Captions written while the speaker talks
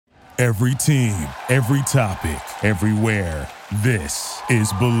Every team, every topic, everywhere. This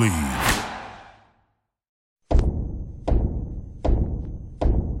is Believe.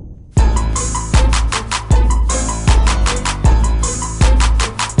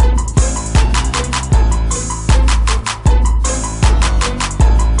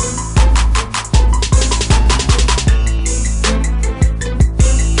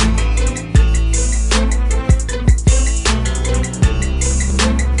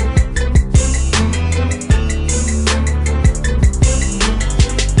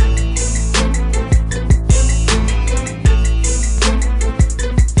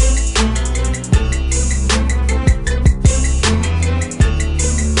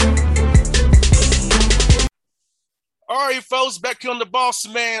 Back here on the Boss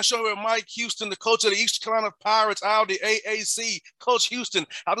Man Show with Mike Houston, the coach of the East Carolina Pirates out of the AAC. Coach Houston,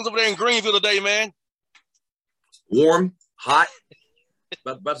 how's it over there in Greenville today, man? Warm, hot,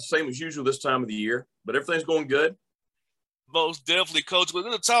 about the same as usual this time of the year, but everything's going good. Most definitely, Coach. We're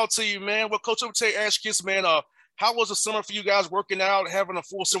going to talk to you, man. Well, Coach, I would say, ask you, man, how was the summer for you guys working out, having a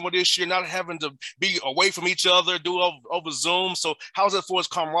full summer this year, not having to be away from each other, do over Zoom? So how's it for us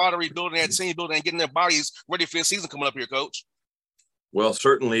camaraderie, building that team, building and getting their bodies ready for the season coming up here, Coach? Well,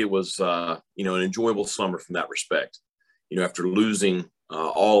 certainly it was, an enjoyable summer from that respect. After losing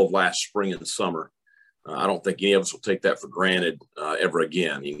all of last spring and summer, I don't think any of us will take that for granted ever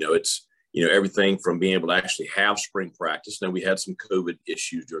again. It's, everything from being able to actually have spring practice. Now, we had some COVID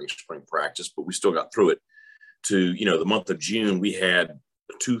issues during spring practice, but we still got through it. To, the month of June, we had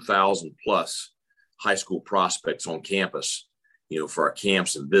 2,000 plus high school prospects on campus, for our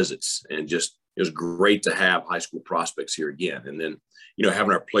camps and visits. And just, it was great to have high school prospects here again. And then,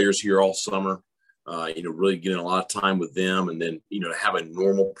 having our players here all summer, really getting a lot of time with them. And then, to have a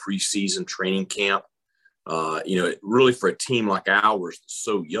normal preseason training camp, really for a team like ours,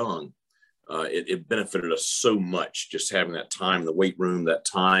 so young, it benefited us so much just having that time in the weight room, that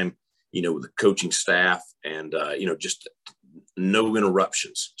time, with the coaching staff and, just no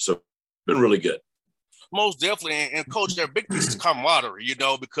interruptions. So it's been really good. Most definitely. And Coach, their big piece is camaraderie,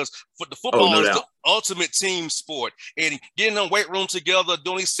 because for the football is the ultimate team sport. And getting in the weight room together,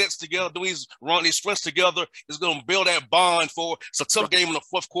 doing these sets together, doing these sprints together is going to build that bond for it's a tough game in the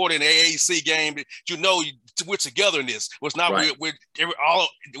fourth quarter in the AAC game. We're together in this. It's not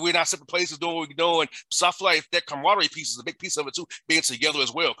we're not separate places doing what we're doing. So I feel like that camaraderie piece is a big piece of it too, being together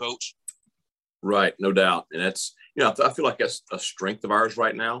as well, Coach. Right, no doubt. And that's, I feel like that's a strength of ours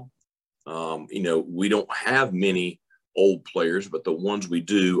right now. We don't have many old players, but the ones we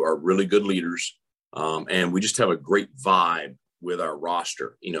do are really good leaders. And we just have a great vibe with our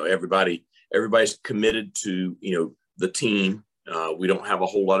roster. Everybody's committed to, the team. We don't have a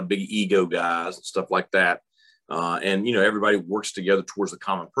whole lot of big ego guys and stuff like that. And everybody works together towards the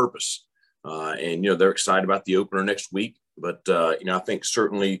common purpose. And they're excited about the opener next week. But, I think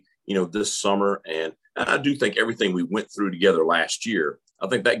certainly, this summer, and I do think everything we went through together last year, I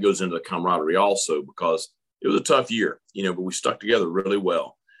think that goes into the camaraderie also, because it was a tough year, but we stuck together really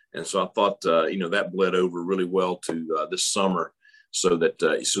well. And so I thought, that bled over really well to this summer so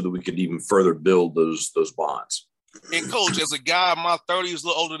that we could even further build those bonds. And Coach, as a guy in my 30s, a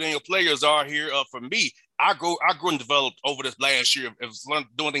little older than your players are here, for me, I grew and developed over this last year of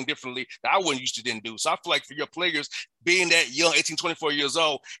doing things differently that I didn't do. So I feel like for your players, being that young, 18, 24 years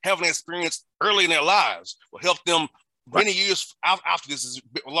old, having that experience early in their lives will help them many years after this is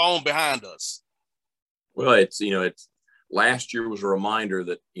long behind us. Well, it's last year was a reminder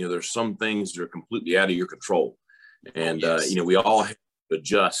that, there's some things that are completely out of your control. And, we all have to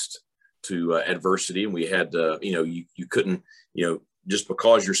adjust to adversity, and we had to, you couldn't, just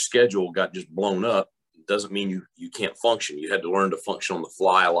because your schedule got just blown up doesn't mean you can't function. You had to learn to function on the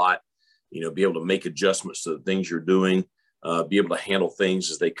fly a lot, be able to make adjustments to the things you're doing, be able to handle things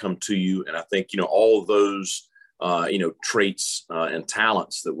as they come to you. And I think, all of those, traits and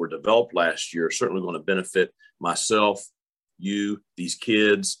talents that were developed last year are certainly going to benefit myself, you, these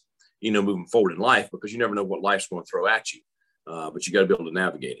kids, moving forward in life, because you never know what life's going to throw at you, but you got to be able to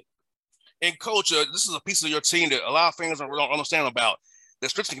navigate it. And Coach, this is a piece of your team that a lot of fans don't understand about. The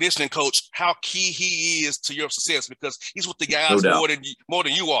strength and conditioning coach, how key he is to your success, because he's with the guys more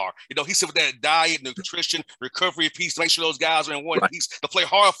than you are. He's with that diet, nutrition, recovery piece to make sure those guys are in one piece to play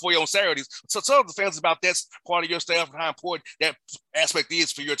hard for you on Saturdays. So tell the fans about that part of your staff and how important that aspect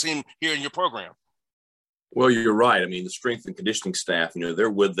is for your team here in your program. Well, you're right. I mean, the strength and conditioning staff, they're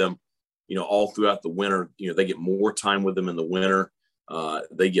with them, all throughout the winter. They get more time with them in the winter.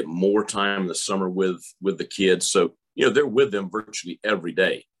 They get more time in the summer with the kids. So, they're with them virtually every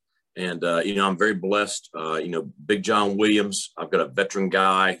day. And, I'm very blessed. Big John Williams, I've got a veteran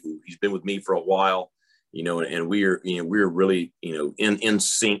guy he's been with me for a while, and we're really, in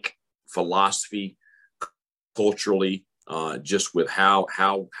sync philosophy, culturally, just with how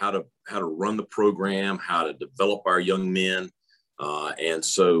to run the program, how to develop our young men. And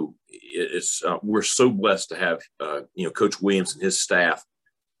so we're so blessed to have, Coach Williams and his staff.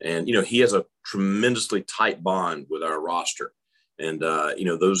 And, he has a tremendously tight bond with our roster. And,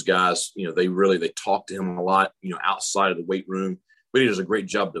 those guys, they talk to him a lot, outside of the weight room, but he does a great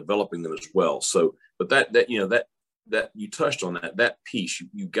job developing them as well. So, but that you touched on that piece,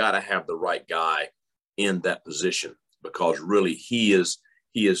 you got to have the right guy in that position, because really he is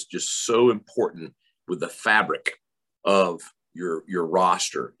just so important with the fabric of your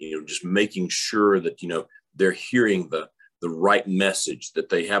roster, just making sure that, they're hearing the right message, that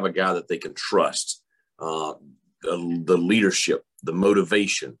they have a guy that they can trust, the leadership, the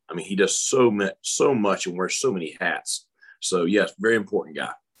motivation. I mean, he does so much and wears so many hats. So yes, very important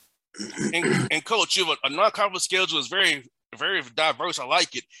guy. And Coach, you have a non-conference schedule is very, very diverse. I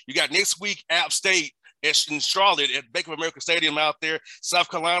like it. You got next week App State in Charlotte at Bank of America Stadium out there. South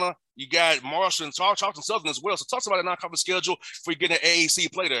Carolina, you got Marshall and Charleston Southern as well. So talk about the non-conference schedule for you getting an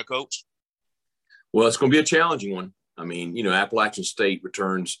AAC play there, Coach. Well, it's going to be a challenging one. I mean, Appalachian State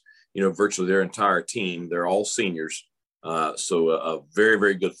returns, virtually their entire team. They're all seniors. So a very,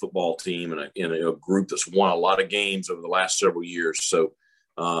 very good football team and a group that's won a lot of games over the last several years. So,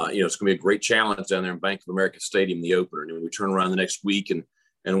 it's going to be a great challenge down there in Bank of America Stadium, the opener. And we turn around the next week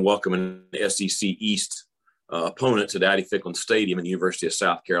and welcome an SEC East opponent to Daddy-Ficklin Stadium in the University of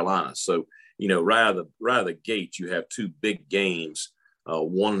South Carolina. So, right out of the gate, you have two big games,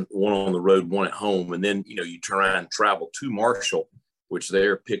 one on the road, one at home. And then, you turn around and travel to Marshall, which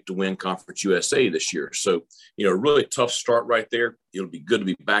they're picked to win Conference USA this year. So, really tough start right there. It'll be good to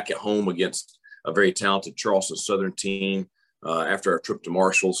be back at home against a very talented Charleston Southern team after our trip to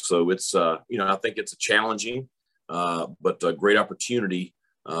Marshall. So it's, I think it's a challenging, but a great opportunity,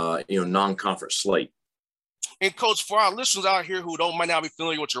 non-conference slate. And Coach, for our listeners out here who might not be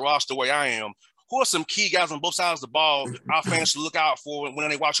familiar with your roster the way I am, who are some key guys on both sides of the ball our fans should look out for when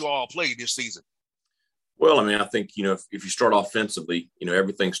they watch you all play this season? Well, I mean, I think, if you start offensively,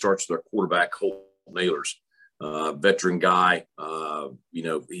 everything starts with our quarterback, Holt Nailers, veteran guy.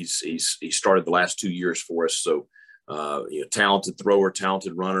 He started the last 2 years for us. So, talented thrower,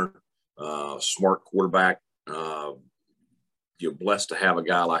 talented runner, smart quarterback. You're blessed to have a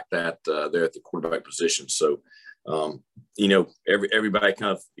guy like that there at the quarterback position. So, everybody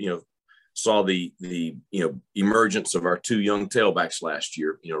kind of, saw the emergence of our two young tailbacks last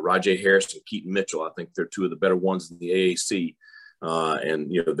year. Rajay Harris and Keaton Mitchell. I think they're two of the better ones in the AAC, and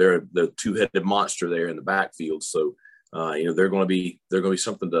they're the two-headed monster there in the backfield. So they're going to be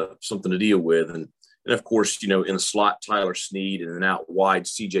something to deal with. And of course, in the slot, Tyler Sneed, and then out wide,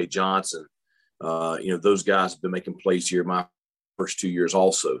 C.J. Johnson. Those guys have been making plays here my first 2 years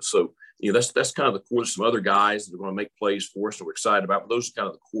also. So that's kind of the core. Some other guys that are going to make plays for us that we're excited about, but those are kind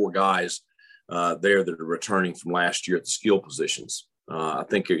of the core guys there that are returning from last year at the skill positions. I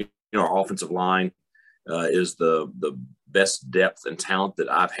think our offensive line is the best depth and talent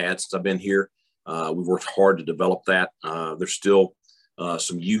that I've had since I've been here. We've worked hard to develop that. There's still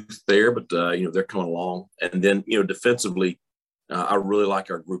some youth there, but they're coming along. And then defensively, I really like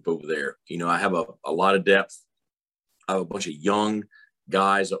our group over there. I have a lot of depth. I have a bunch of young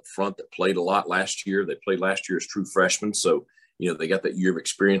guys up front that played a lot last year. They played last year as true freshmen. So, they got that year of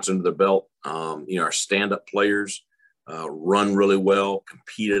experience under their belt. Our stand-up players run really well,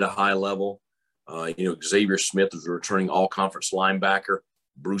 compete at a high level. Xavier Smith is a returning all-conference linebacker.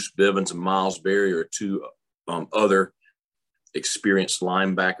 Bruce Bivens and Miles Berry are two other experienced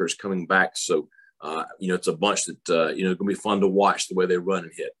linebackers coming back. So, it's a bunch that, it's going to be fun to watch the way they run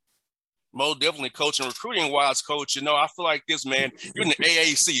and hit. Most definitely, Coach. And recruiting-wise, Coach, I feel like this, man, you're in the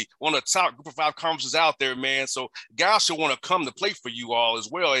AAC, one of the top group of 5 conferences out there, man. So guys should want to come to play for you all as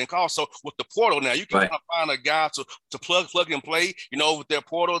well. And also with the portal now, you can kind of find a guy to plug and play, with their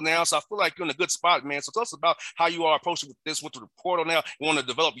portal now. So I feel like you're in a good spot, man. So tell us about how you are approaching with the portal now. You want to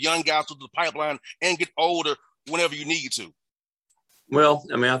develop young guys through the pipeline and get older whenever you need to. Well,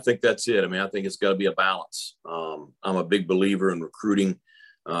 I mean, I think that's it. I mean, I think it's got to be a balance. I'm a big believer in recruiting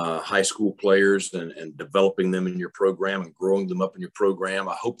high school players and developing them in your program and growing them up in your program.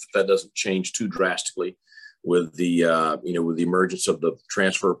 I hope that doesn't change too drastically with the with the emergence of the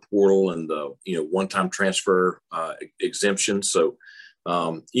transfer portal and the one-time transfer exemption. So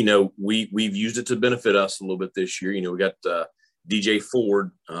we've used it to benefit us a little bit this year. We got DJ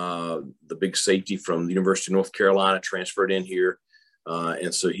Ford, the big safety from the University of North Carolina, transferred in here.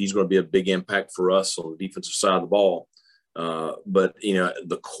 And so he's going to be a big impact for us on the defensive side of the ball. But,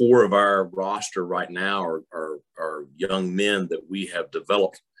 the core of our roster right now are young men that we have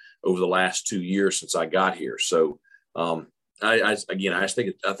developed over the last 2 years since I got here. So, I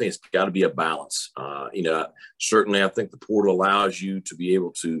think it's got to be a balance. Certainly I think the portal allows you to be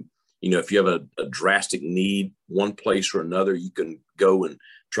able to, if you have a drastic need one place or another, you can go and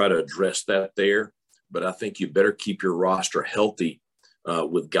try to address that there. But I think you better keep your roster healthy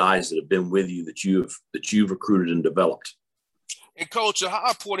with guys that have been with you that you've recruited and developed. And Coach, how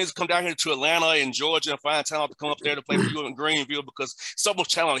important is it to come down here to Atlanta and Georgia and find talent to come up there to play for you in Greenville? Because so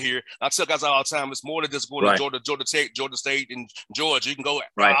much talent here. I tell guys all the time, it's more than just going to Georgia Tech, Georgia State, and Georgia. You can go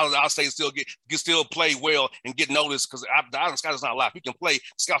out of state and still play well and get noticed, because the Island Scout is not live. You can play,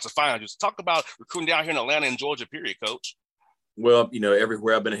 scouts will find you. Talk about recruiting down here in Atlanta and Georgia, period, Coach. Well,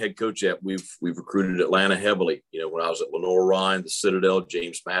 everywhere I've been a head coach at, we've recruited Atlanta heavily. When I was at Lenore-Ryan, the Citadel,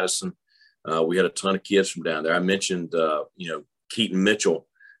 James Madison, we had a ton of kids from down there. I mentioned, Keaton Mitchell,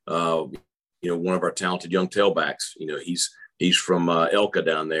 one of our talented young tailbacks. He's from Elka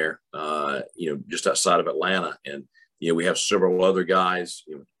down there, just outside of Atlanta. And, we have several other guys,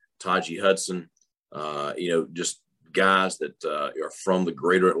 Taji Hudson, just guys that are from the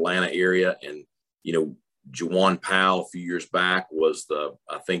greater Atlanta area. And, Jawan Powell a few years back was the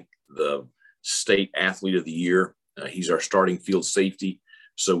state athlete of the year. He's our starting field safety.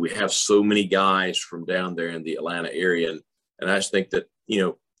 So we have so many guys from down there in the Atlanta area. And I just think that,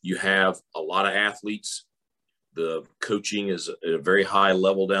 you have a lot of athletes. The coaching is at a very high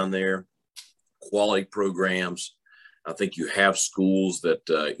level down there, quality programs. I think you have schools that,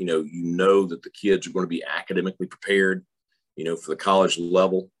 that the kids are going to be academically prepared, for the college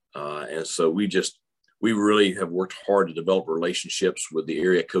level. And so we really have worked hard to develop relationships with the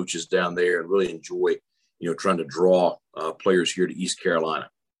area coaches down there and really enjoy, trying to draw players here to East Carolina.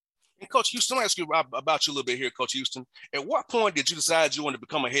 And Coach Houston, I'll ask you about you a little bit here, Coach Houston. At what point did you decide you wanted to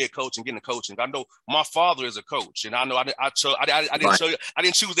become a head coach and get into coaching? I know my father is a coach, and I know I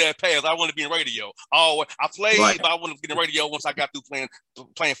didn't choose that path. I wanted to be in radio. I played, but I wanted to get in radio once I got through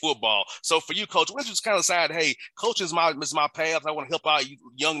playing football. So for you, Coach, when did you just kind of decide, hey, coaching is my path. I want to help out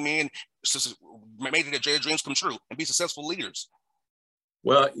young men make their dreams come true and be successful leaders?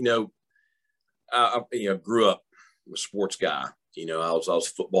 Well, I grew up a sports guy. I was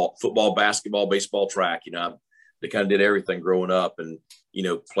football, basketball, baseball, track. They kind of did everything growing up, and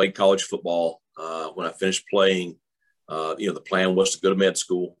played college football. When I finished playing, the plan was to go to med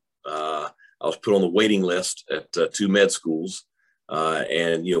school. I was put on the waiting list at 2 med schools,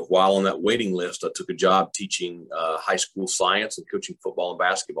 and while on that waiting list, I took a job teaching high school science and coaching football and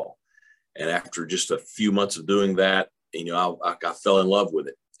basketball. And after just a few months of doing that, I fell in love with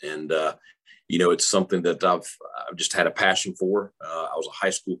it, and it's something that I've just had a passion for. I was a high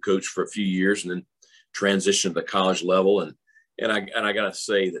school coach for a few years and then transitioned to the college level. And I got to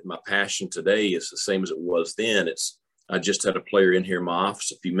say that my passion today is the same as it was then. I just had a player in here in my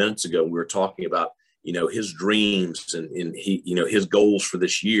office a few minutes ago. And we were talking about, his dreams and he, his goals for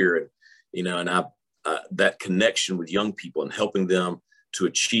this year. And, that connection with young people and helping them to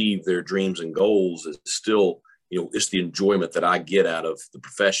achieve their dreams and goals is still, it's the enjoyment that I get out of the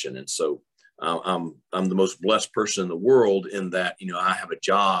profession. And so, I'm the most blessed person in the world in that, I have a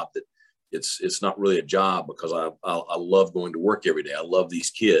job that it's not really a job because I love going to work every day. I love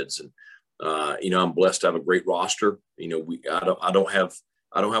these kids, and I'm blessed to have a great roster. I don't have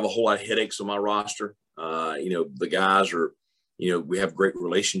a whole lot of headaches on my roster. The guys are, we have great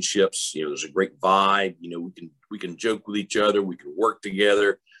relationships. There's a great vibe. We can joke with each other. We can work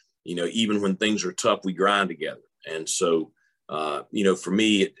together. Even when things are tough, we grind together. And so, for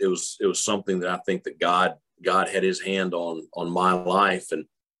me, it was something that I think that God had his hand on my life. And,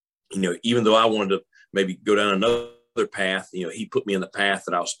 even though I wanted to maybe go down another path, he put me in the path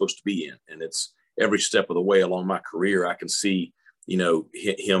that I was supposed to be in. And it's every step of the way along my career, I can see,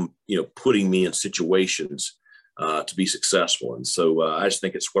 him, putting me in situations to be successful. And so I just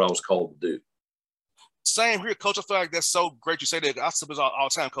think it's what I was called to do. Same here, Coach. I feel like that's so great you say that. I say this all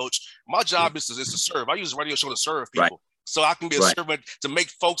the time, Coach. My job is to serve. I use the radio show to serve people. Right. So I can be a servant to make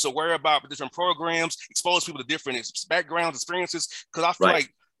folks aware about different programs, expose people to different backgrounds, experiences. Because I feel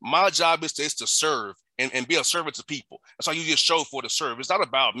like my job is to serve and be a servant to people. That's why you use a show for to serve. It's not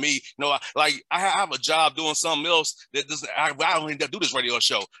about me. I have a job doing something else that doesn't. I don't even do this radio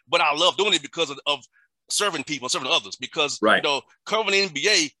show, but I love doing it because of serving people and serving others, because right. Covering the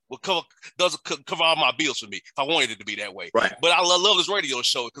NBA doesn't cover all my bills for me if I wanted it to be that way. Right. But I love this radio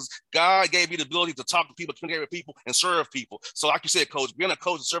show because God gave me the ability to talk to people, communicate with people, and serve people. So like you said, Coach, being a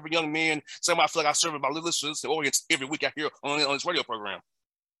coach and serving young men, somebody I feel like I serve my listeners, the audience every week I hear on this radio program.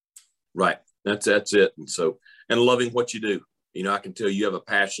 Right. That's it. And loving what you do. I can tell you have a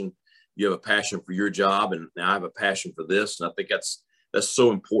passion. You have a passion for your job, and I have a passion for this. And I think that's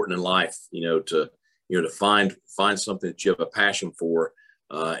so important in life, to find something that you have a passion for,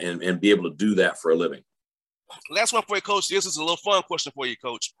 and be able to do that for a living. Last one for you, Coach. This is a little fun question for you,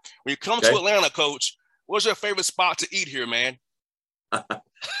 Coach. When you come to Atlanta, Coach, what's your favorite spot to eat here, man?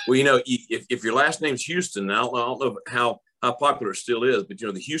 Well, if your last name's Houston, I don't know how popular it still is, but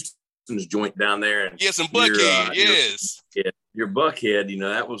the Houston's joint down there, and yes, and Buckhead, yes, your Buckhead.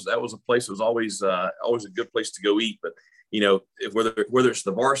 That was a place that was always a good place to go eat. But whether it's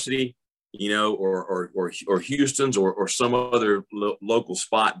the Varsity, or Houston's or some other local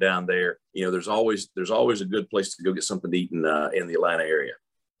spot down there, there's always a good place to go get something to eat in the Atlanta area.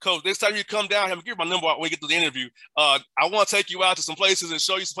 Coach, next time you come down here, give my number when we get to the interview. I want to take you out to some places and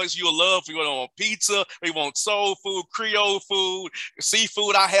show you some places you'll love. If you want pizza, if you want soul food, Creole food,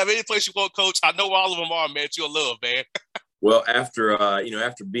 seafood, I have any place you want, Coach. I know all of them are, man. You'll love, man. Well, after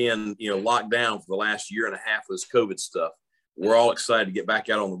being locked down for the last year and a half of this COVID stuff, we're all excited to get back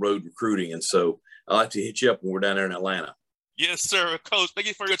out on the road recruiting, and so I'd like to hit you up when we're down there in Atlanta. Yes, sir, Coach. Thank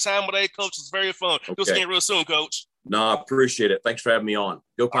you for your time today, Coach. It's very fun. Okay. We'll see you real soon, Coach. No, I appreciate it. Thanks for having me on.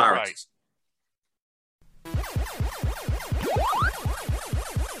 Go Pirates. All right.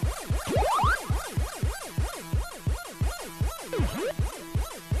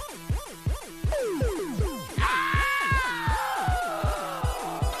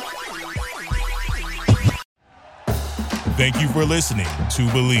 Thank you for listening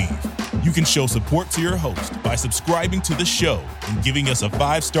to Believe. You can show support to your host by subscribing to the show and giving us a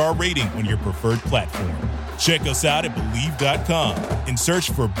 5-star rating on your preferred platform. Check us out at Believe.com and search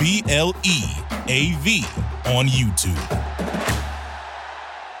for BLEAV on YouTube.